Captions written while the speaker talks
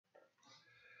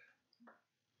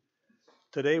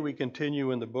Today we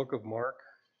continue in the book of Mark,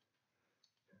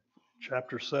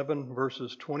 chapter 7,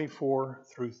 verses 24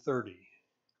 through 30.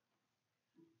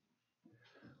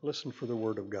 Listen for the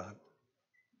word of God.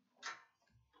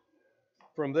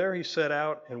 From there he set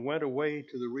out and went away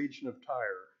to the region of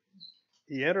Tyre.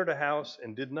 He entered a house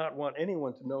and did not want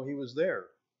anyone to know he was there.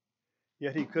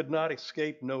 Yet he could not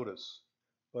escape notice.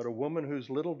 But a woman whose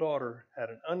little daughter had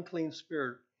an unclean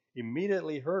spirit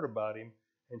immediately heard about him,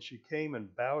 and she came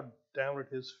and bowed down at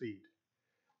his feet.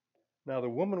 Now the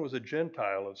woman was a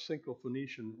Gentile of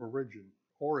Syrophoenician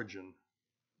origin.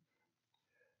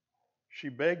 She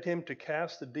begged him to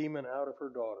cast the demon out of her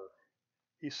daughter.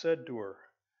 He said to her,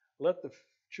 "Let the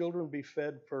children be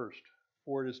fed first,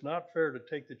 for it is not fair to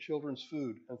take the children's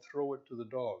food and throw it to the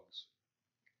dogs."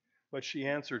 But she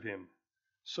answered him,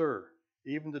 "Sir,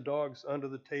 even the dogs under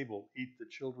the table eat the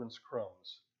children's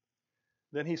crumbs."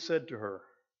 Then he said to her,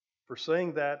 "For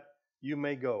saying that, you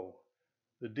may go.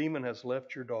 The demon has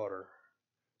left your daughter."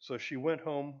 So she went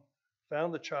home,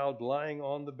 found the child lying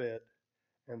on the bed,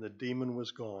 and the demon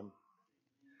was gone.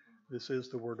 This is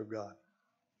the word of God.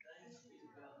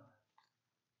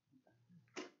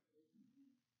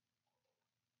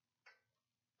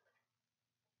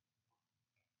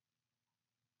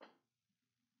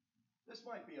 This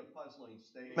might be a puzzling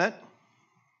statement.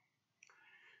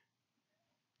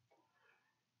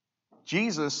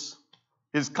 Jesus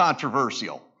is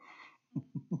controversial.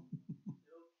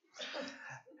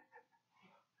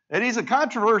 And he's a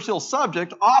controversial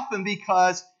subject often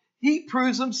because he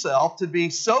proves himself to be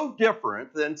so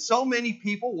different than so many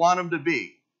people want him to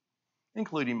be,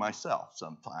 including myself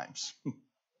sometimes.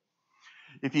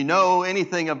 If you know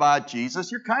anything about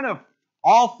Jesus, you're kind of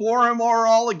all for him or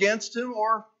all against him,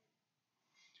 or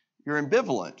you're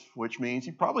ambivalent, which means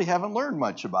you probably haven't learned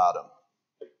much about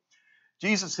him.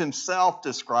 Jesus himself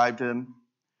described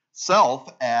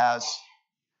himself as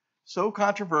so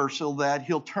controversial that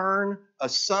he'll turn a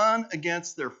son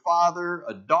against their father,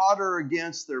 a daughter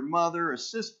against their mother, a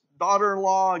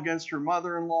daughter-in-law against her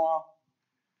mother-in-law.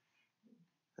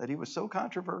 That he was so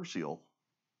controversial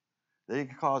that he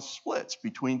could cause splits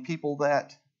between people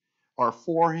that are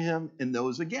for him and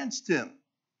those against him.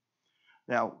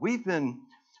 Now, we've been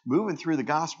moving through the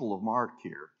Gospel of Mark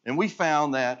here, and we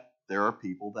found that there are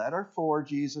people that are for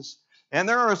Jesus, and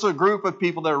there is a group of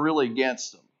people that are really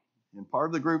against him. And part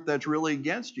of the group that's really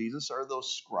against Jesus are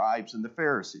those scribes and the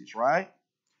Pharisees, right?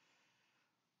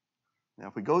 Now,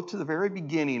 if we go to the very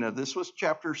beginning of this was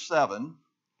chapter 7,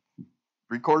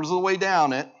 3/4 of the way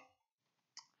down it,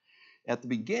 at the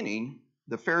beginning,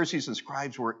 the Pharisees and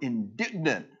scribes were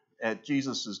indignant at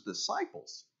Jesus'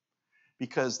 disciples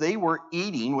because they were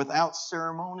eating without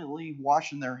ceremonially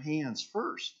washing their hands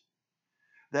first.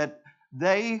 That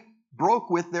they broke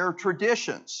with their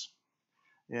traditions.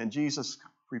 And Jesus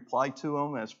replied to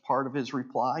them as part of his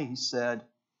reply. He said,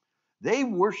 "They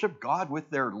worship God with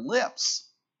their lips,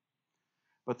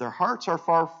 but their hearts are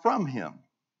far from him.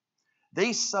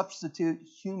 They substitute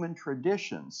human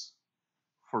traditions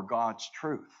for God's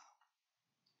truth."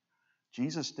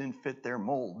 Jesus didn't fit their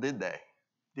mold, did they?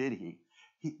 Did he?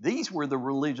 These were the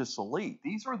religious elite.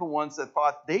 These were the ones that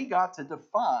thought they got to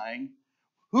define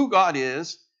who God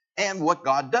is and what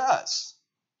God does.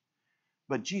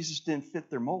 But Jesus didn't fit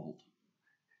their mold.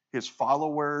 His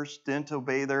followers didn't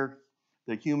obey the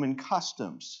human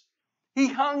customs. He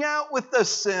hung out with the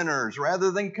sinners rather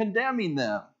than condemning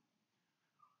them.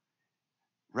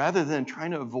 Rather than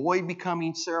trying to avoid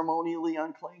becoming ceremonially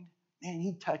unclean, man,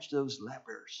 he touched those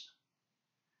lepers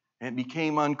and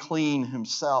became unclean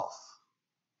himself.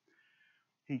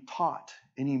 He taught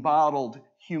and he modeled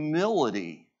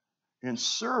humility and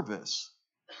service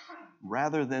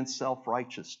rather than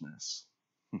self-righteousness.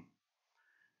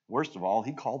 Worst of all,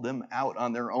 he called them out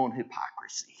on their own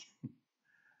hypocrisy.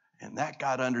 And that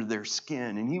got under their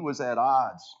skin, and he was at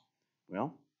odds.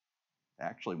 Well,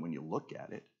 actually, when you look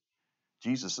at it,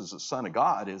 Jesus as the Son of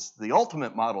God is the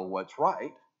ultimate model of what's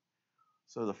right.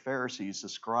 So the Pharisees, the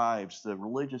scribes, the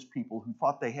religious people who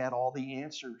thought they had all the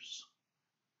answers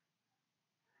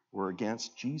were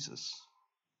against Jesus.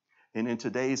 And in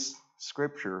today's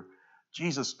scripture,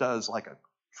 Jesus does like a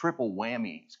triple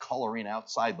whammy. He's coloring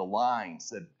outside the lines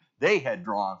that they had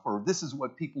drawn for this is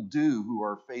what people do who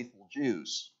are faithful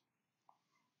Jews.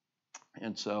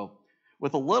 And so,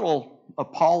 with a little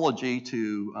apology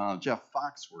to Jeff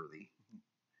Foxworthy,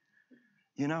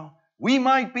 we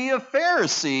might be a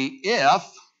Pharisee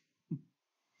if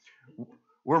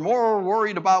we're more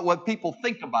worried about what people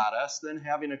think about us than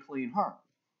having a clean heart.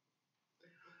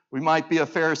 We might be a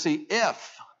Pharisee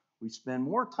if we spend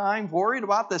more time worried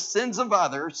about the sins of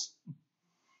others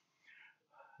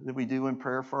than we do in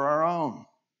prayer for our own.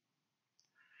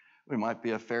 We might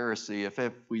be a Pharisee if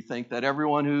we think that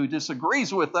everyone who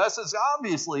disagrees with us is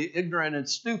obviously ignorant and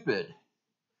stupid.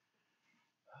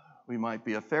 We might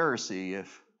be a Pharisee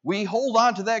if we hold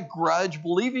on to that grudge,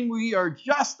 believing we are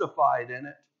justified in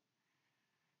it,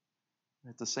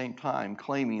 at the same time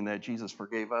claiming that Jesus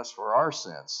forgave us for our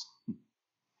sins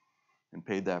and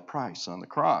paid that price on the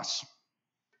cross.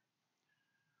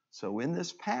 So in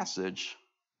this passage,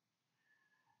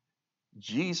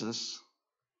 Jesus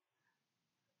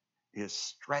is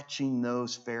stretching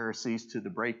those Pharisees to the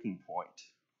breaking point.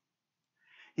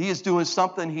 He is doing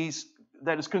something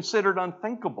that is considered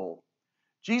unthinkable.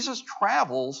 Jesus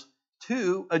travels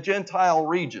to a Gentile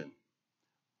region.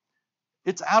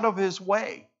 It's out of his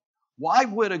way. Why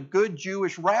would a good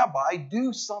Jewish rabbi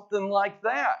do something like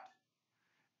that?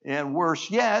 And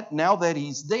worse yet, now that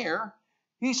he's there,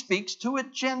 he speaks to a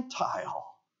Gentile.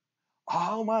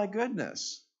 Oh my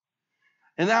goodness.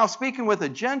 And now speaking with a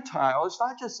Gentile, it's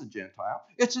not just a Gentile,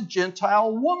 it's a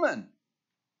Gentile woman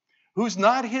who's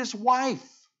not his wife.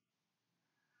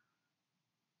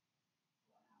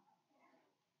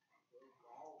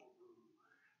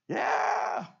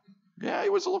 Yeah, he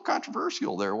was a little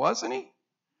controversial there, wasn't he?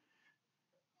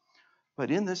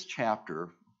 But in this chapter,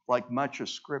 like much of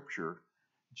Scripture,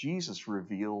 Jesus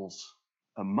reveals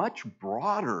a much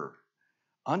broader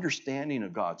understanding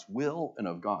of God's will and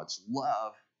of God's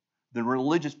love than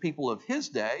religious people of his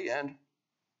day and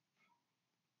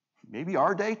maybe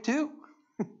our day too.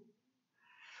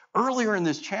 Earlier in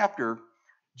this chapter,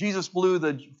 Jesus blew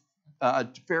the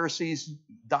Pharisees'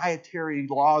 dietary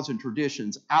laws and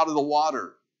traditions out of the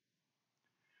water,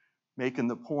 making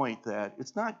the point that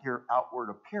it's not your outward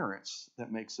appearance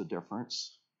that makes a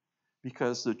difference,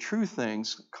 because the true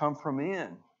things come from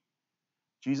in.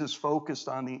 Jesus focused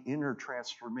on the inner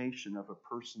transformation of a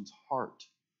person's heart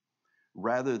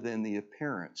rather than the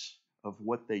appearance of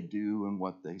what they do and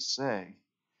what they say.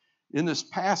 In this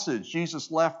passage, Jesus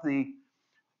left the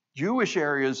Jewish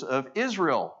areas of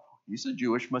Israel. He's a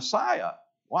Jewish Messiah.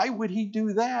 Why would he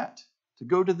do that? To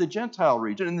go to the Gentile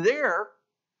region. And there,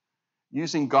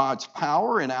 using God's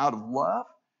power and out of love,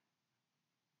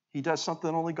 he does something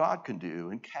only God can do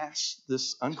and casts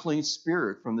this unclean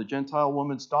spirit from the Gentile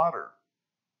woman's daughter.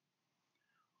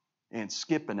 And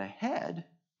skipping ahead,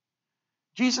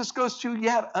 Jesus goes to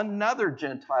yet another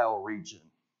Gentile region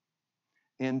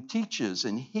and teaches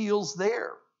and heals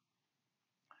there.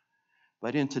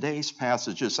 But in today's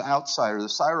passage, this outsider, the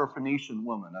Syrophoenician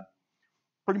woman,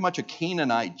 pretty much a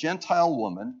Canaanite Gentile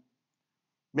woman,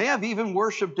 may have even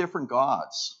worshipped different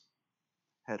gods,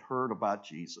 had heard about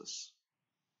Jesus.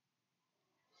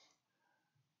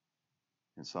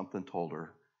 And something told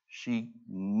her she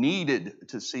needed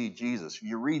to see Jesus.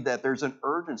 You read that there's an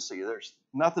urgency.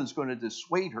 Nothing's going to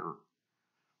dissuade her.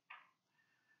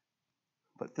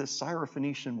 But this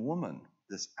Syrophoenician woman,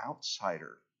 this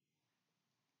outsider,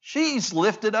 she's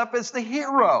lifted up as the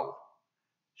hero.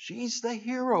 She's the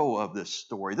hero of this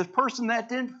story. The person that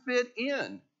didn't fit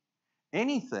in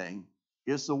anything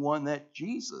is the one that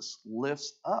Jesus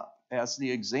lifts up as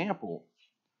the example,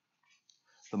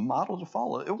 the model to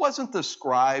follow. It wasn't the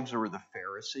scribes or the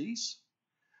Pharisees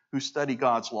who study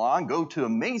God's law and go to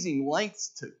amazing lengths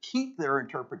to keep their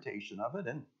interpretation of it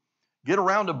and get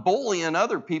around to bullying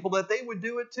other people that they would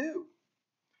do it too.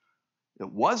 It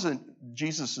wasn't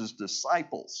Jesus'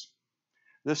 disciples.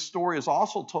 This story is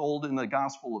also told in the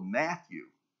Gospel of Matthew.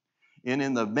 And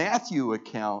in the Matthew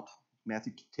account,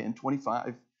 Matthew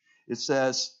 10:25, it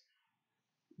says,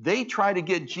 they try to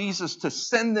get Jesus to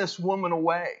send this woman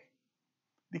away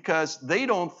because they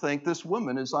don't think this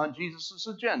woman is on Jesus'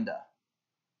 agenda.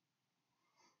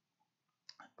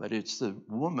 But it's the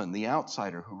woman, the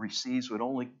outsider, who receives what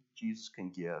only Jesus can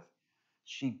give.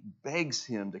 She begs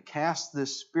him to cast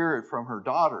this spirit from her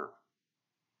daughter.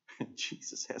 And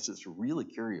Jesus has this really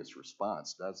curious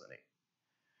response, doesn't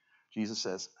he? Jesus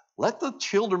says, let the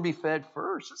children be fed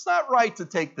first. It's not right to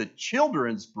take the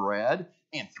children's bread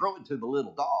and throw it to the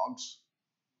little dogs.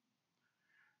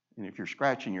 And if you're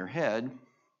scratching your head,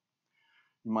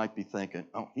 you might be thinking,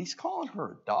 oh, he's calling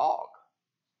her a dog.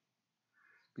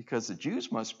 Because the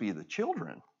Jews must be the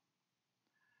children.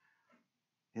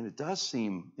 And it does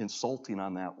seem insulting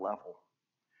on that level.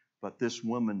 But this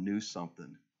woman knew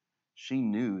something. She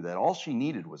knew that all she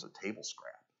needed was a table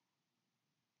scrap.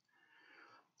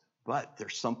 But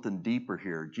there's something deeper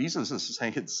here. Jesus is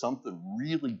saying something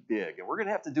really big. And we're going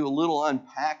to have to do a little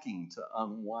unpacking to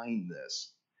unwind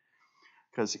this.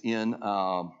 Because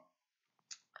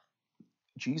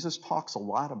Jesus talks a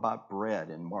lot about bread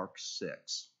in Mark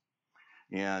 6.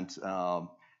 And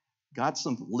got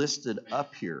some listed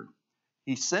up here.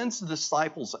 He sends the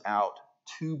disciples out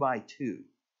 2 by 2.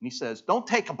 And he says, don't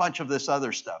take a bunch of this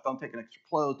other stuff. Don't take an extra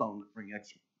clothes. Don't bring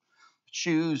extra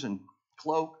shoes and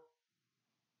cloak.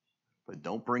 But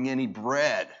don't bring any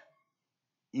bread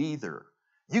either.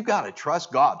 You got to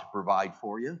trust God to provide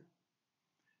for you.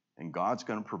 And God's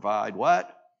going to provide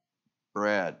what?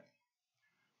 Bread.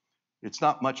 It's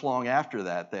not much long after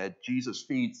that Jesus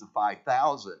feeds the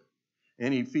 5,000.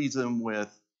 And he feeds them with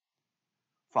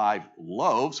 5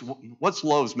 loaves. What's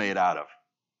loaves made out of?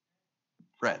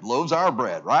 Bread. Loaves are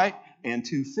bread, right? And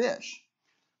 2 fish.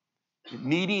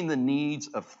 Meeting the needs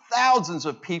of thousands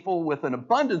of people with an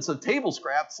abundance of table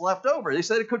scraps left over. They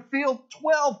said it could fill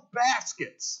 12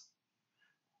 baskets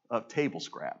of table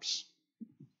scraps.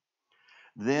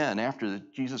 Then, after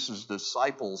Jesus'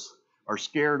 disciples are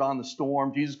scared on the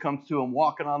storm, Jesus comes to them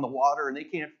walking on the water, and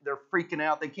they're freaking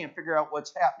out. They can't figure out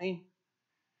what's happening.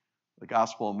 The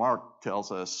Gospel of Mark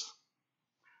tells us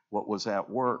what was at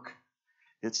work.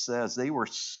 It says they were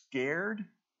scared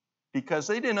because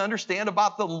they didn't understand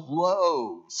about the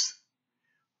loaves.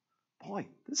 Boy,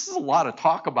 this is a lot of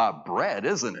talk about bread,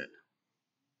 isn't it?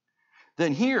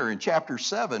 Then here in chapter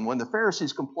 7, when the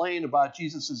Pharisees complain about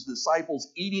Jesus'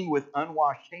 disciples eating with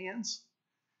unwashed hands,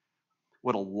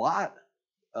 what a lot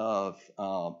of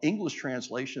English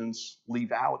translations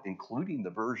leave out, including the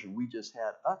version we just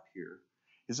had up here,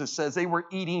 is it says they were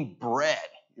eating bread.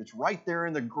 It's right there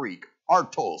in the Greek,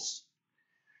 artos.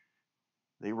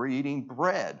 They were eating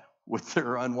bread with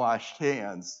their unwashed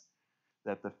hands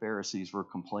that the Pharisees were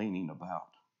complaining about.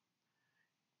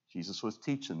 Jesus was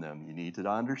teaching them, you need to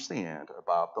understand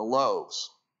about the loaves.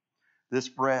 This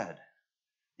bread,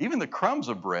 even the crumbs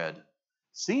of bread,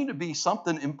 seemed to be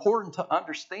something important to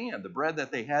understand. The bread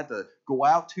that they had to go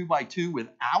out 2 by 2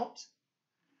 without,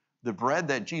 the bread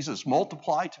that Jesus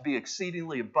multiplied to be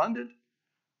exceedingly abundant,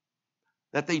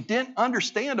 that they didn't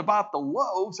understand about the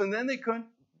loaves, and then they couldn't,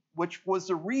 which was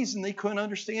the reason they couldn't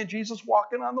understand Jesus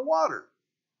walking on the water.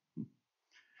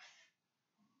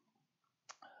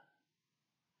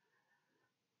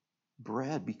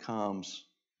 Bread becomes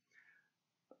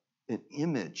an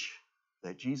image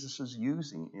that Jesus is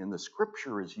using, and the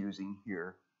scripture is using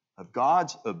here, of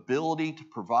God's ability to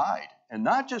provide. And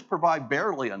not just provide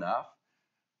barely enough,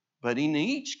 but in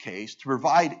each case, to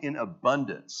provide in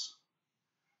abundance.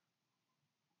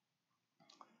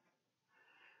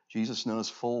 Jesus knows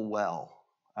full well,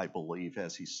 I believe,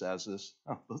 as he says this,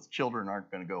 those children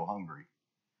aren't going to go hungry.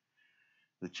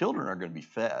 The children are going to be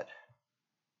fed.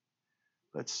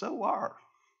 But so are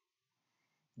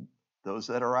those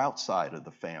that are outside of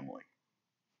the family.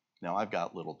 Now, I've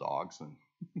got little dogs,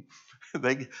 and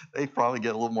they probably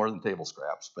get a little more than table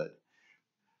scraps, but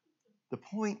the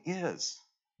point is,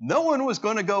 no one was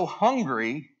going to go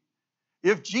hungry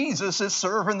if Jesus is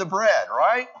serving the bread,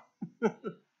 right?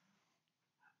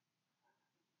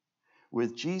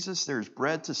 With Jesus, there's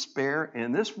bread to spare,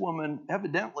 and this woman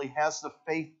evidently has the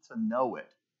faith to know it.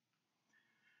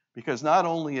 Because not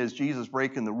only is Jesus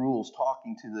breaking the rules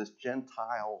talking to this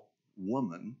Gentile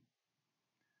woman,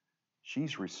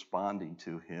 she's responding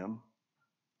to him.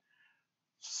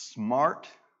 Smart,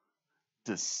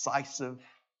 decisive.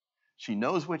 She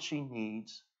knows what she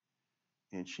needs,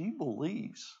 and she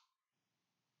believes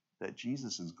that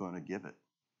Jesus is going to give it.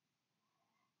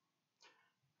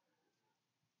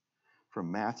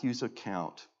 From Matthew's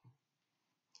account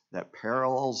that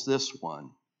parallels this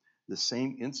one, the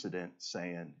same incident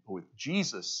with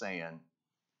Jesus saying,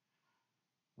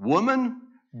 "Woman,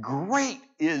 great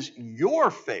is your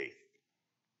faith."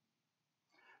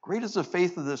 Great is the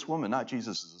faith of this woman, not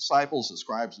Jesus' disciples, the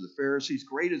scribes, and the Pharisees.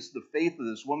 Great is the faith of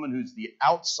this woman who's the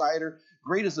outsider.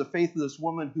 Great is the faith of this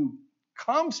woman who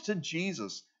comes to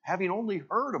Jesus, having only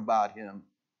heard about him,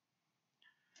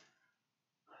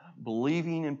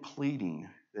 believing and pleading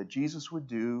that Jesus would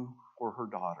do for her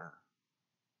daughter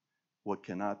what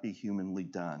cannot be humanly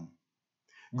done.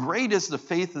 Great is the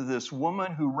faith of this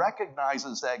woman who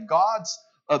recognizes that God's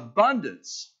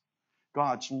abundance,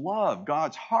 God's love,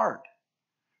 God's heart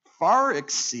far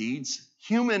exceeds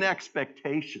human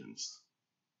expectations.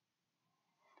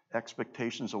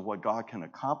 Expectations of what God can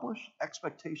accomplish,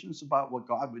 expectations about what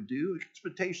God would do,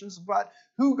 expectations about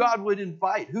who God would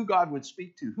invite, who God would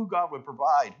speak to, who God would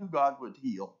provide, who God would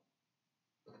heal.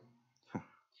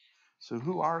 So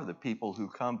who are the people who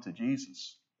come to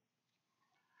Jesus?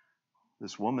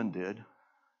 This woman did.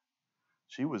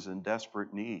 She was in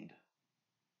desperate need.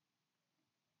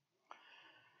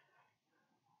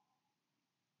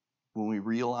 When we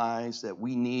realize that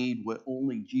we need what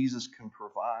only Jesus can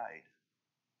provide,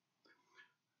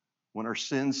 when our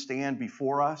sins stand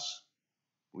before us,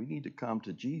 we need to come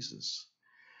to Jesus.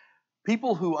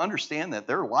 People who understand that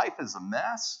their life is a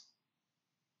mess,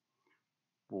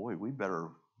 boy, we better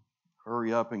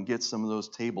hurry up and get some of those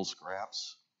table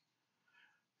scraps,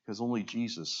 because only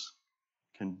Jesus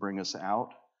can bring us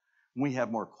out. We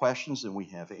have more questions than we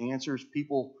have answers.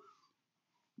 People,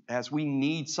 as we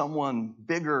need someone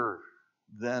bigger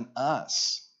than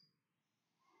us,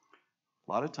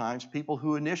 a lot of times people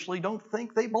who initially don't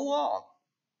think they belong.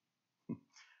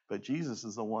 But Jesus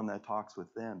is the one that talks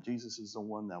with them. Jesus is the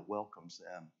one that welcomes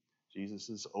them. Jesus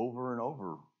is over and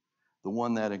over the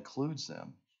one that includes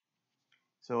them.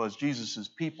 So as Jesus'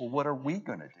 people, what are we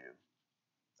going to do?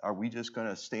 Are we just going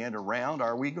to stand around?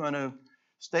 Are we going to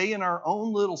stay in our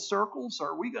own little circles?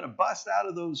 Or are we going to bust out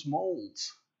of those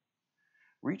molds?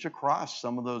 Reach across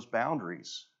some of those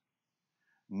boundaries,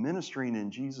 ministering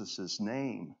in Jesus'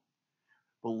 name,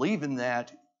 believing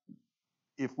that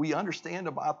if we understand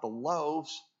about the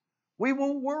loaves, we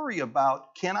won't worry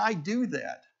about, can I do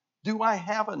that? Do I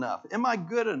have enough? Am I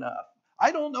good enough?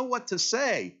 I don't know what to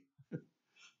say.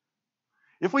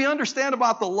 If we understand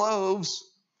about the loaves,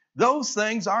 those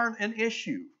things aren't an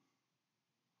issue.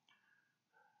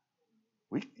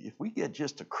 If we get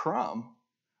just a crumb,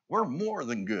 we're more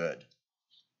than good.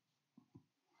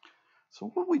 So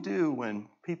what we do when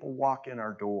people walk in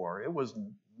our door, it was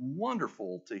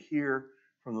wonderful to hear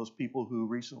from those people who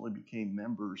recently became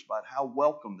members about how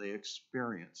welcome they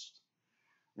experienced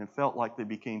and felt like they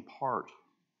became part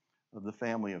of the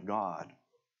family of God.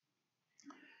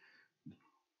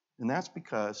 And that's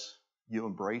because you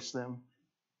embrace them,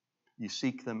 you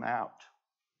seek them out.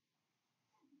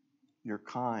 You're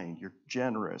kind, you're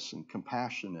generous and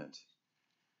compassionate.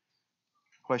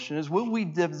 The question is, will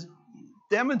we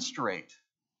demonstrate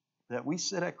that we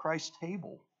sit at Christ's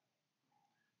table,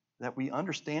 that we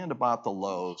understand about the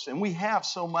loaves, and we have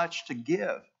so much to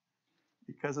give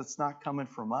because it's not coming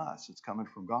from us, it's coming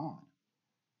from God.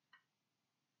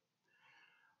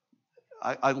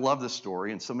 I love this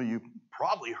story, and some of you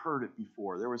probably heard it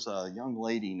before. There was a young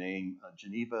lady named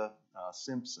Geneva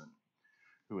Simpson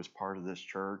who was part of this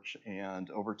church,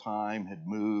 and over time had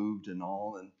moved and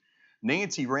all. And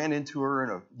Nancy ran into her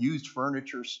in a used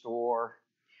furniture store.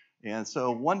 And so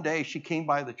one day she came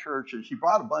by the church and she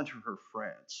brought a bunch of her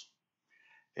friends.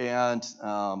 And,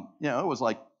 it was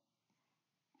like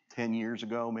 10 years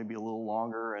ago, maybe a little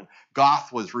longer. And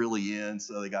goth was really in,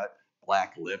 so they got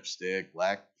black lipstick,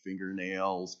 black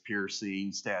fingernails,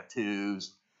 piercings,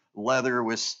 tattoos, leather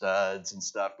with studs and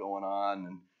stuff going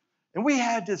on. And we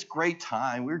had this great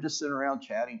time. We were just sitting around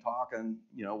chatting, talking,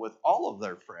 with all of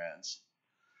their friends.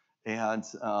 And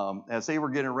as they were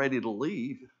getting ready to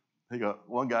leave,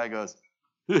 one guy goes,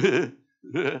 I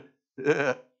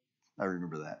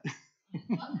remember that.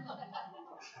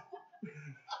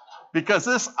 Because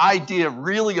this idea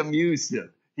really amused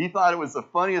him. He thought it was the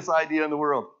funniest idea in the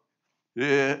world.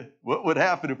 What would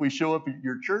happen if we show up at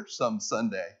your church some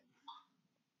Sunday?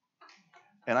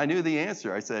 And I knew the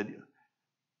answer. I said,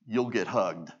 you'll get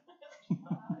hugged.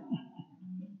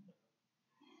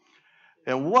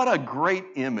 And what a great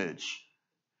image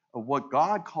of what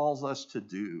God calls us to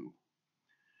do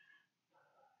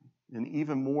in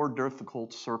even more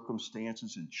difficult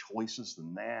circumstances and choices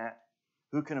than that.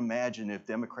 Who can imagine if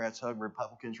Democrats hug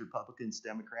Republicans, Republicans,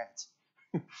 Democrats?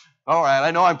 All right,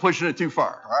 I know I'm pushing it too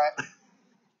far, all right?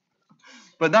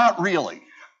 But not really.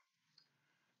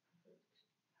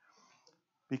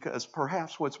 Because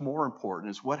perhaps what's more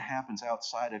important is what happens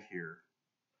outside of here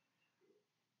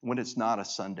when it's not a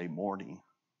Sunday morning.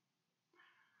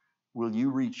 Will you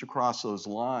reach across those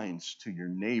lines to your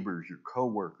neighbors, your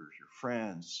coworkers, your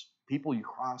friends, people you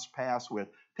cross paths with,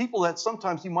 people that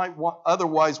sometimes you might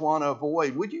otherwise want to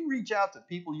avoid? Would you reach out to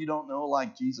people you don't know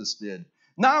like Jesus did?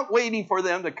 Not waiting for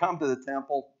them to come to the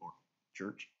temple or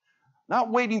church. Not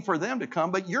waiting for them to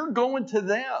come, but you're going to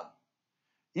them.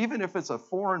 Even if it's a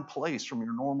foreign place from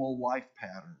your normal life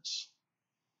patterns.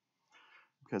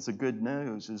 Because the good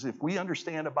news is if we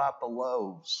understand about the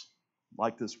loaves,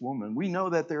 like this woman, we know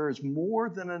that there is more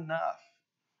than enough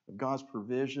of God's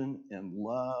provision and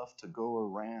love to go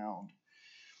around.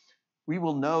 We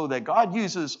will know that God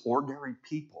uses ordinary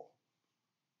people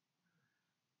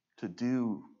to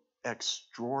do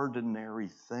extraordinary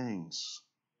things.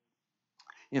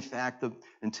 In fact,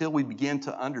 until we begin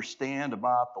to understand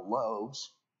about the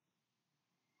loaves,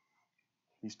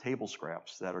 these table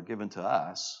scraps that are given to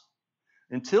us,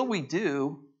 until we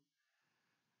do,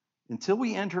 until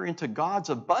we enter into God's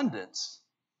abundance,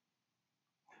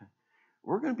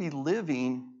 we're going to be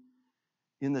living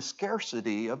in the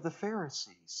scarcity of the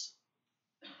Pharisees.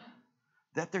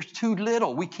 That there's too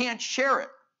little, we can't share it.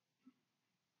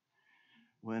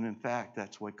 When in fact,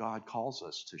 that's what God calls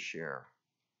us to share.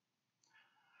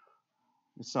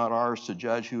 It's not ours to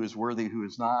judge who is worthy, who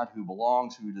is not, who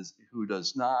belongs, who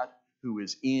does not. who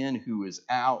is in, who is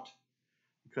out.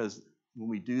 Because when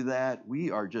we do that,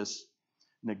 we are just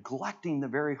neglecting the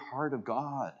very heart of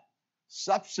God,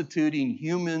 substituting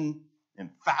human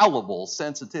infallible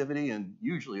sensitivity and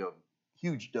usually a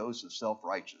huge dose of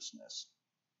self-righteousness.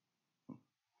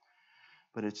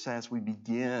 But it's as we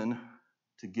begin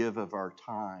to give of our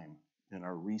time and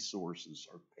our resources,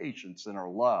 our patience and our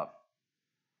love,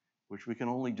 which we can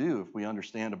only do if we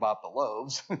understand about the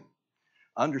loaves,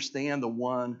 understand the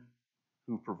one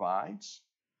who provides,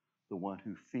 the one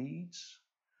who feeds,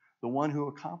 the one who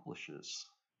accomplishes,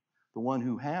 the one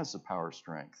who has the power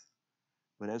strength.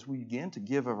 But as we begin to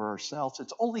give of ourselves,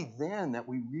 it's only then that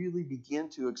we really begin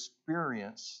to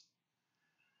experience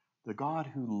the God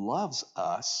who loves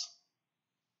us,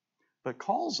 but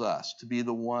calls us to be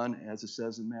the one, as it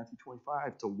says in Matthew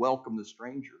 25, to welcome the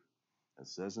stranger. It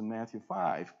says in Matthew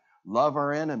 5, love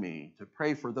our enemy, to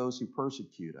pray for those who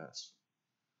persecute us.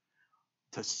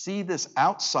 To see this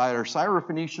outsider,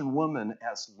 Syrophoenician woman,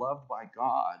 as loved by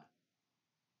God.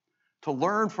 To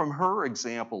learn from her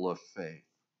example of faith.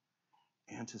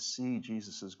 And to see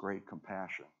Jesus' great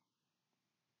compassion.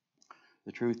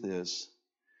 The truth is,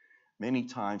 many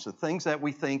times, the things that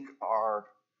we think are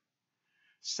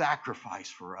sacrifice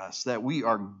for us, that we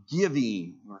are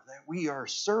giving, or that we are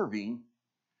serving,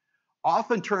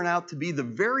 often turn out to be the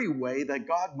very way that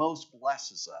God most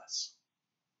blesses us.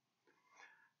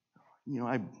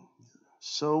 I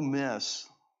so miss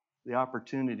the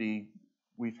opportunity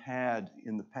we've had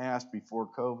in the past before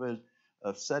COVID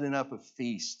of setting up a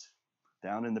feast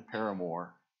down in the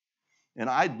Paramour. And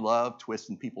I'd love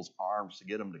twisting people's arms to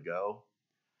get them to go.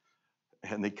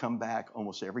 And they come back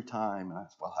almost every time. And I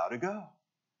said, well, how'd it go?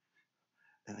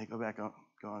 And they go back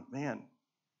going, man,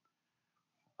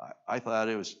 I thought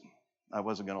I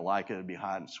wasn't going to like it. It'd be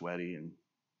hot and sweaty. And,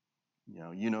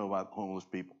 you know about homeless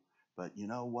people. But you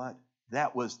know what?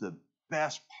 That was the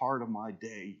best part of my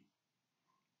day,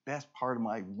 best part of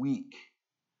my week.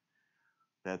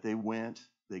 That they went,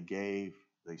 they gave,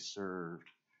 they served.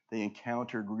 They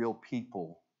encountered real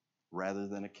people rather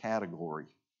than a category.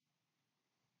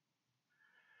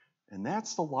 And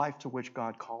that's the life to which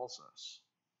God calls us.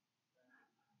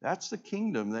 That's the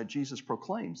kingdom that Jesus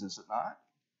proclaims, is it not?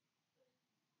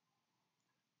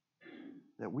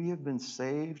 That we have been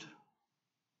saved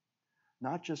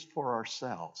not just for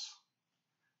ourselves,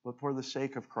 but for the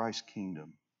sake of Christ's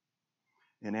kingdom.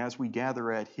 And as we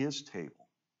gather at his table,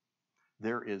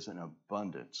 there is an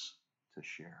abundance to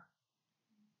share.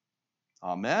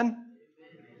 Amen.